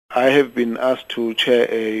I have been asked to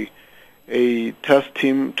chair a task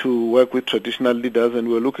team to work with traditional leaders, and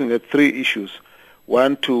we're looking at three issues.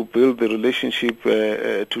 One, to build the relationship,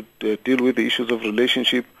 to deal with the issues of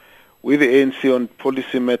relationship with the ANC on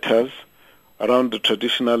policy matters around the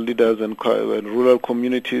traditional leaders and rural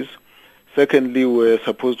communities. Secondly, we're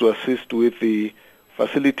supposed to assist with the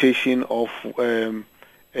facilitation of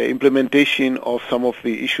implementation of some of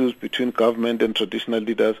the issues between government and traditional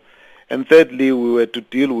leaders. And thirdly, we were to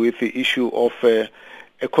deal with the issue of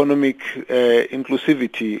economic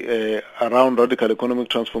inclusivity around radical economic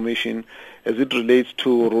transformation as it relates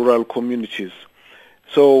to rural communities.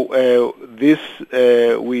 So this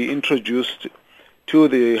we introduced to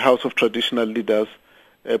the House of Traditional Leaders,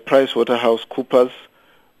 PricewaterhouseCoopers,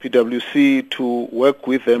 PwC, to work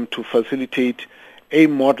with them to facilitate a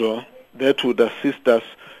model that would assist us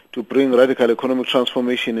to bring radical economic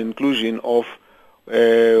transformation and inclusion of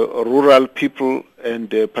rural people, and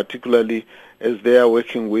particularly as they are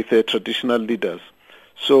working with traditional leaders.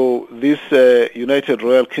 So this United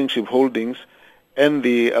Royal Kingship Holdings and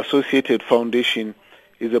the associated foundation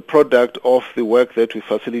is a product of the work that we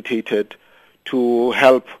facilitated to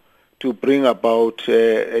help to bring about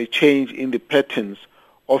a change in the patterns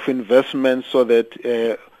of investment so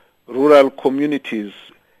that rural communities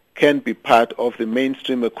can be part of the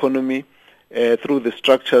mainstream economy through the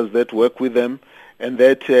structures that work with them, and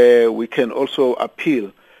that we can also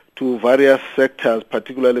appeal to various sectors,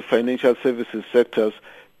 particularly financial services sectors,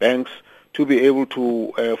 banks, to be able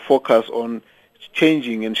to focus on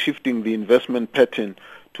changing and shifting the investment pattern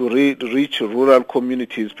to reach rural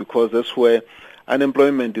communities, because that's where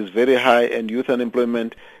unemployment is very high and youth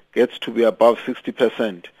unemployment gets to be above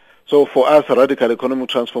 60%. So for us, radical economic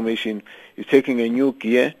transformation is taking a new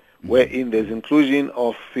gear wherein there's inclusion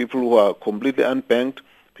of people who are completely unbanked,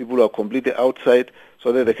 people who are completely outside,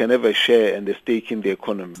 so that they can have a share and a stake in the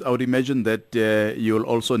economy. I would imagine that you'll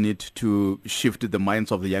also need to shift the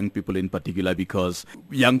minds of the young people in particular, because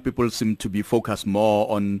young people seem to be focused more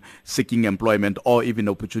on seeking employment or even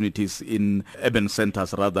opportunities in urban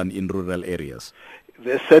centers rather than in rural areas.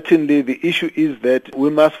 Certainly, the issue is that we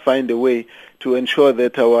must find a way to ensure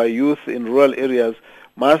that our youth in rural areas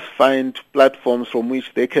must find platforms from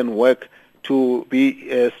which they can work to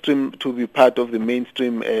be part of the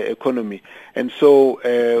mainstream economy. And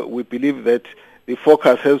so we believe that the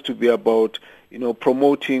focus has to be about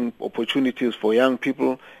promoting opportunities for young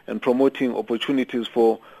people and promoting opportunities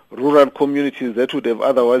for rural communities that would have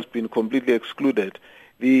otherwise been completely excluded.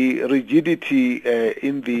 The rigidity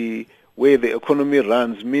in the way the economy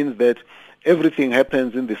runs means that everything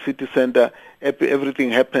happens in the city center, everything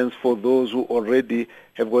happens for those who already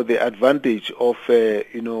have got the advantage of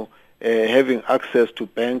having access to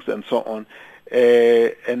banks and so on.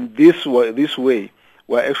 And this way,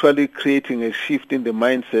 we're actually creating a shift in the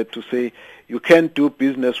mindset to say you can do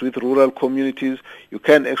business with rural communities, you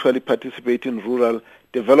can actually participate in rural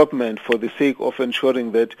development for the sake of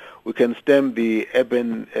ensuring that we can stem the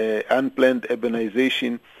urban, unplanned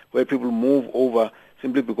urbanization where people move over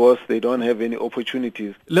simply because they don't have any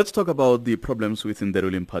opportunities. Let's talk about the problems within the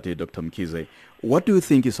ruling party, Dr. Mkhize. What do you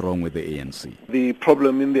think is wrong with the ANC? The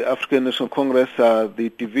problem in the African National Congress are the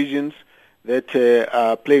divisions that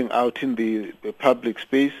are playing out in the public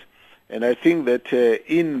space. And I think that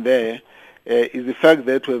in there is the fact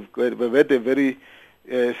that we've had a very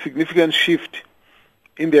significant shift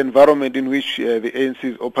in the environment in which the ANC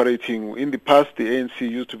is operating. In the past, the ANC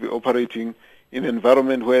used to be operating in an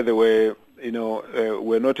environment where they were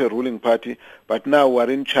we're not a ruling party, but now we're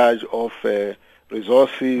in charge of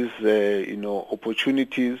resources,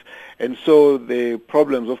 opportunities, and so the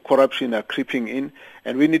problems of corruption are creeping in,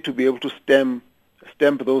 and we need to be able to stamp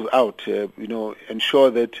those out, ensure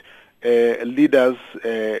that leaders,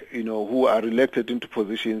 who are elected into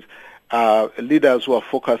positions are leaders who are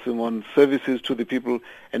focusing on services to the people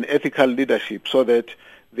and ethical leadership, so that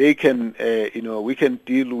they can, we can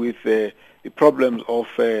deal with the problems of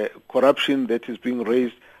corruption that is being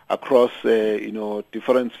raised across,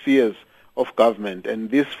 different spheres of government. And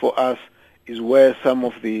this, for us, is where some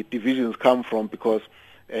of the divisions come from, because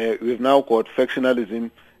we've now got factionalism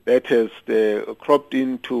that has cropped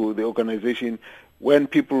into the organization when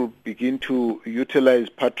people begin to utilize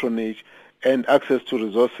patronage and access to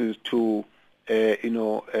resources to,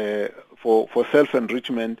 for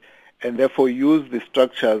self-enrichment, and therefore use the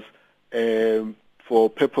structures for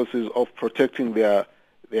purposes of protecting their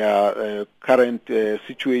current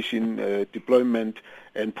situation, deployment,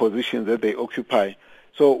 and positions that they occupy.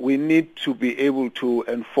 So we need to be able to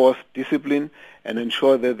enforce discipline and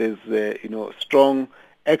ensure that there's strong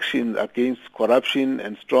action against corruption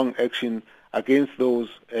and strong action against those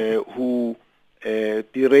who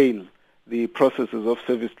derail the processes of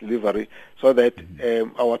service delivery, so that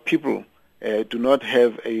our people do not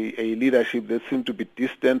have a leadership that seems to be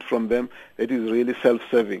distant from them, that is really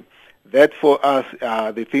self-serving. That for us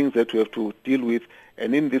are the things that we have to deal with,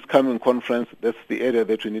 and in this coming conference, that's the area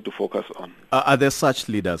that we need to focus on. Are there such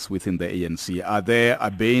leaders within the ANC? Are there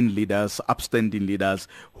urbane leaders, upstanding leaders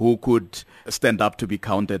who could stand up to be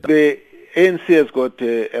counted? The ANC has got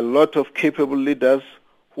a lot of capable leaders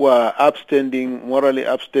who are upstanding, morally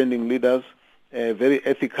upstanding leaders, very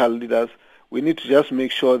ethical leaders. We need to just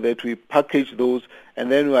make sure that we package those,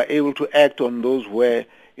 and then we are able to act on those where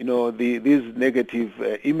these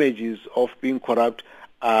negative images of being corrupt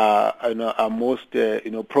are most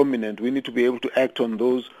prominent. We need to be able to act on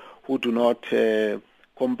those who do not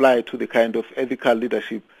comply to the kind of ethical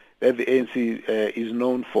leadership that the ANC is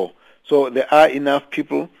known for. So there are enough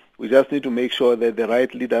people. We just need to make sure that the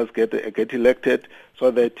right leaders get elected,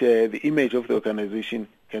 so that the image of the organization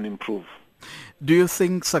can improve. Do you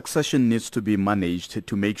think succession needs to be managed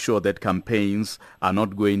to make sure that campaigns are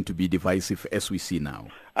not going to be divisive as we see now?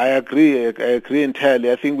 I agree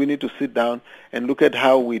entirely. I think we need to sit down and look at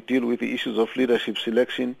how we deal with the issues of leadership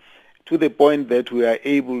selection, to the point that we are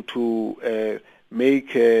able to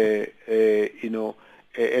make an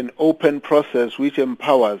open process which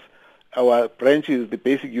empowers our branches, the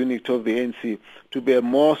basic unit of the ANC, to be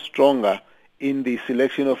more stronger in the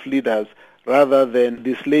selection of leaders, rather than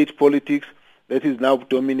the slate politics that is now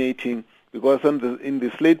dominating. Because in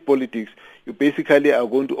the slate politics, you basically are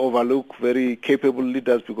going to overlook very capable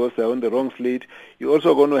leaders because they're on the wrong slate. You're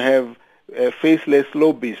also going to have faceless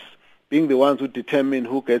lobbyists being the ones who determine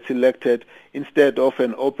who gets elected, instead of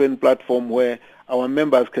an open platform where our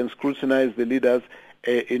members can scrutinize the leaders,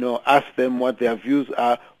 ask them what their views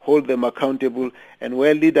are, hold them accountable, and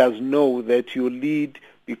where leaders know that you lead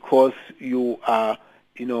because you are,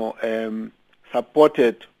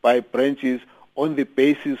 supported by branches on the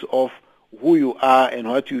basis of who you are and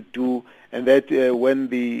what you do, and that when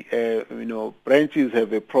the branches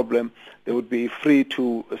have a problem, they would be free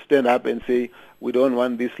to stand up and say, we don't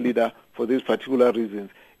want this leader for these particular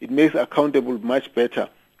reasons. It makes accountable much better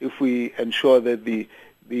if we ensure that the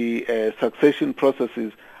succession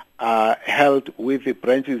processes are held with the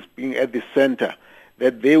branches being at the center,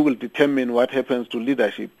 that they will determine what happens to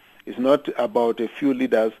leadership. It's not about a few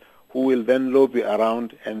leaders who will then lobby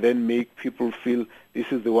around and then make people feel this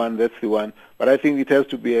is the one, that's the one. But I think it has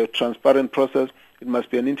to be a transparent process. It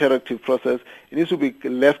must be an interactive process. It needs to be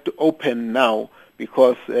left open now,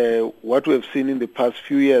 because what we have seen in the past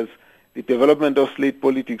few years, the development of slate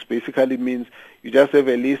politics basically means you just have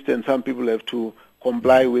a list and some people have to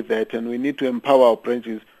comply with that, and we need to empower our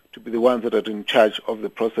branches to be the ones that are in charge of the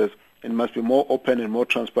process. It must be more open and more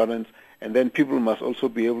transparent, and then people must also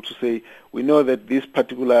be able to say, we know that this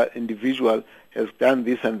particular individual has done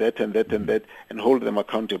this and that and that and that, and hold them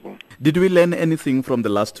accountable. Did we learn anything from the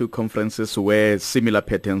last two conferences where similar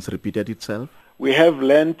patterns repeated itself? We have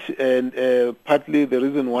learned, and partly the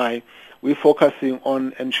reason why we're focusing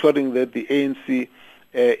on ensuring that the ANC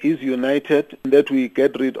is united, and that we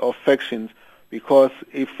get rid of factions, because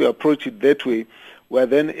if we approach it that way, we're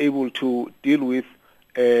then able to deal with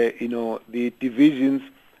the divisions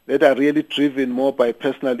that are really driven more by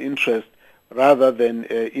personal interest, rather than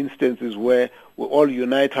instances where we all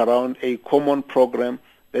unite around a common program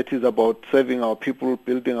that is about serving our people,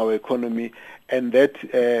 building our economy, and that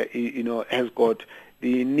has got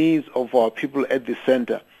the needs of our people at the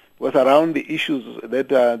center. Because around the issues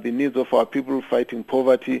that are the needs of our people, fighting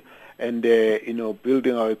poverty and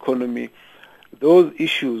building our economy, those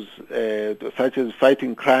issues such as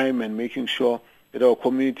fighting crime and making sure that our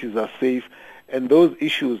communities are safe, and those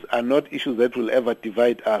issues are not issues that will ever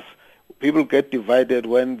divide us. People get divided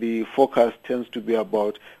when the focus tends to be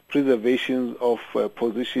about preservation of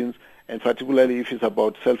positions, and particularly if it's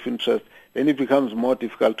about self-interest, then it becomes more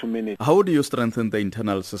difficult to manage. How do you strengthen the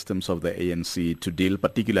internal systems of the ANC to deal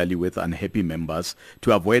particularly with unhappy members,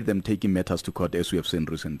 to avoid them taking matters to court, as we have seen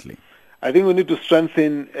recently? I think we need to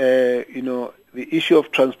strengthen, the issue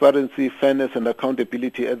of transparency, fairness, and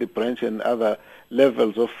accountability at the branch and other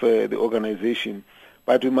levels of the organization.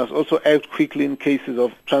 But we must also act quickly in cases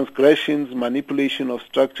of transgressions, manipulation of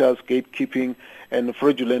structures, gatekeeping, and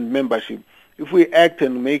fraudulent membership. If we act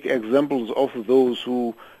and make examples of those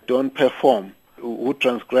who don't perform, who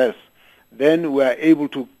transgress, then we are able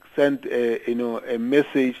to send a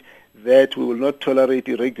message that we will not tolerate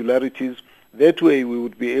irregularities. That way we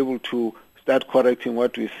would be able to start correcting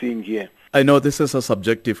what we're seeing here. I know this is a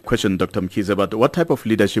subjective question, Dr. Mkhize, but what type of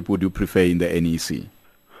leadership would you prefer in the NEC?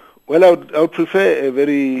 Well, I would prefer a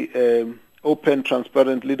very open,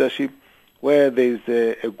 transparent leadership where there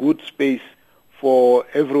is a good space for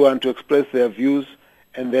everyone to express their views,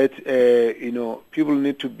 and that people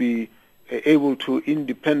need to be able to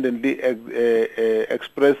independently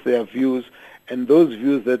express their views, and those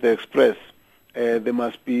views that they express, they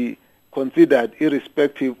must be considered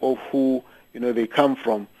irrespective of who they come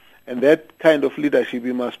from. And that kind of leadership,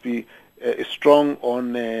 we must be strong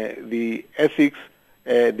on the ethics,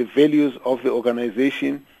 the values of the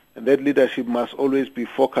organization, and that leadership must always be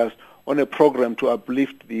focused on a program to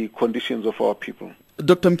uplift the conditions of our people.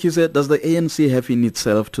 Dr. Mkhize, does the ANC have in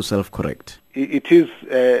itself to self-correct? It is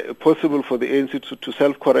possible for the ANC to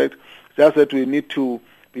self-correct, just that we need to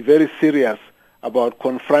be very serious about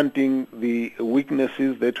confronting the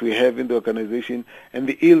weaknesses that we have in the organization and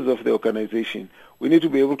the ills of the organization. We need to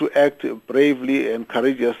be able to act bravely and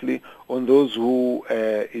courageously on those who,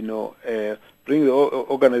 bring the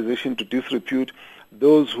organization to disrepute,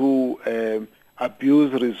 those who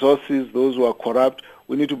abuse resources, those who are corrupt.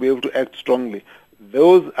 We need to be able to act strongly.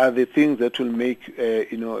 Those are the things that will make,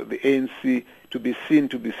 the ANC to be seen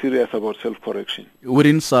to be serious about self-correction.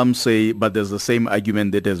 Wouldn't some say, but there's the same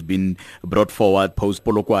argument that has been brought forward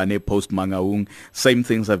post-Polokwane, post-Mangaung, same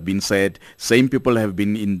things have been said, same people have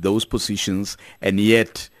been in those positions, and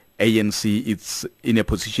yet ANC is in a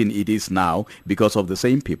position it is now because of the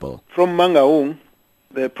same people. From Mangaung,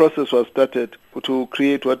 the process was started to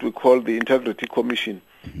create what we call the Integrity Commission.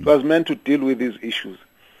 Mm-hmm. It was meant to deal with these issues.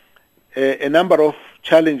 A number of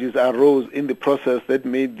challenges arose in the process that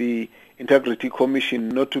made the Integrity Commission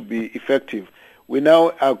not to be effective. We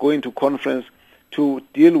now are going to conference to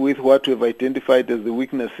deal with what we've identified as the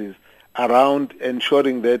weaknesses around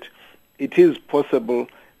ensuring that it is possible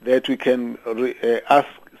that we can ask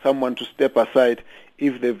someone to step aside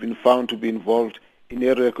if they've been found to be involved in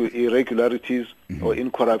irregularities or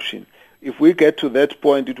in corruption. If we get to that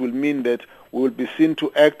point, it will mean that we will be seen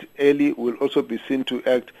to act early. We'll also be seen to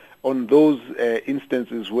act on those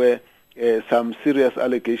instances where some serious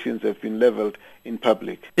allegations have been leveled in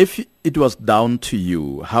public. If it was down to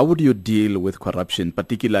you, how would you deal with corruption,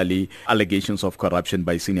 particularly allegations of corruption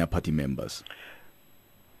by senior party members?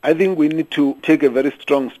 I think we need to take a very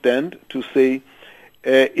strong stand to say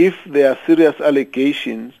if there are serious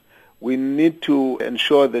allegations, we need to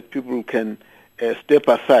ensure that people can step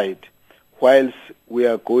aside whilst we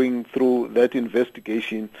are going through that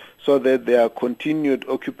investigation, so that their continued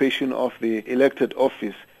occupation of the elected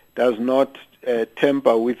office does not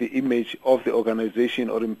tamper with the image of the organization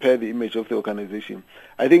or impair the image of the organization.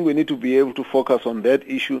 I think we need to be able to focus on that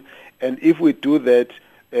issue, and if we do that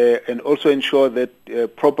and also ensure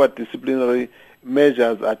that proper disciplinary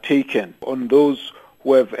measures are taken on those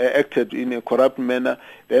who have acted in a corrupt manner,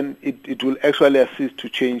 then it will actually assist to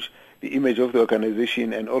change the image of the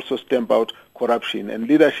organization and also stamp out corruption. And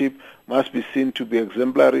leadership must be seen to be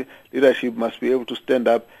exemplary. Leadership must be able to stand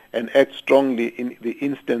up and act strongly in the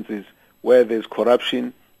instances where there's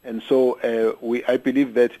corruption. And so I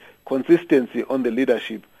believe that consistency on the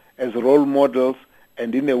leadership as role models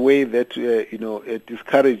and in a way that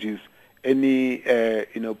discourages any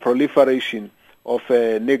proliferation of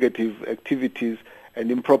negative activities and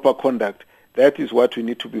improper conduct, that is what we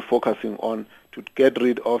need to be focusing on to get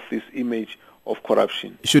rid of this image of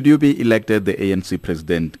corruption. Should you be elected the ANC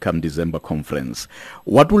president come December conference,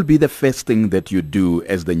 what will be the first thing that you do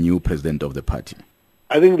as the new president of the party?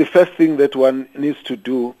 I think the first thing that one needs to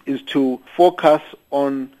do is to focus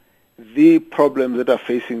on the problems that are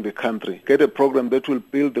facing the country. Get a program that will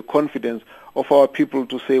build the confidence of our people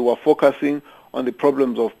to say we're focusing on the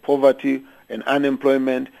problems of poverty and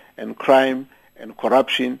unemployment and crime and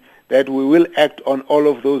corruption, that we will act on all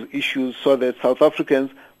of those issues so that South Africans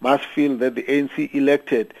must feel that the ANC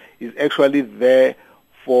elected is actually there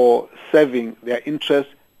for serving their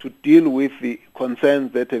interests, to deal with the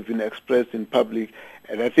concerns that have been expressed in public.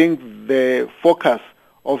 And I think the focus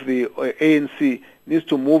of the ANC needs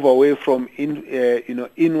to move away from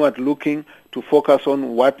inward looking to focus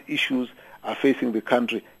on what issues are facing the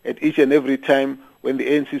country. At each and every time when the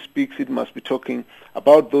ANC speaks, it must be talking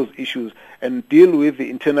about those issues and deal with the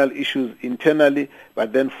internal issues internally,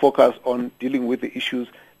 but then focus on dealing with the issues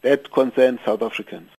that concern South Africans.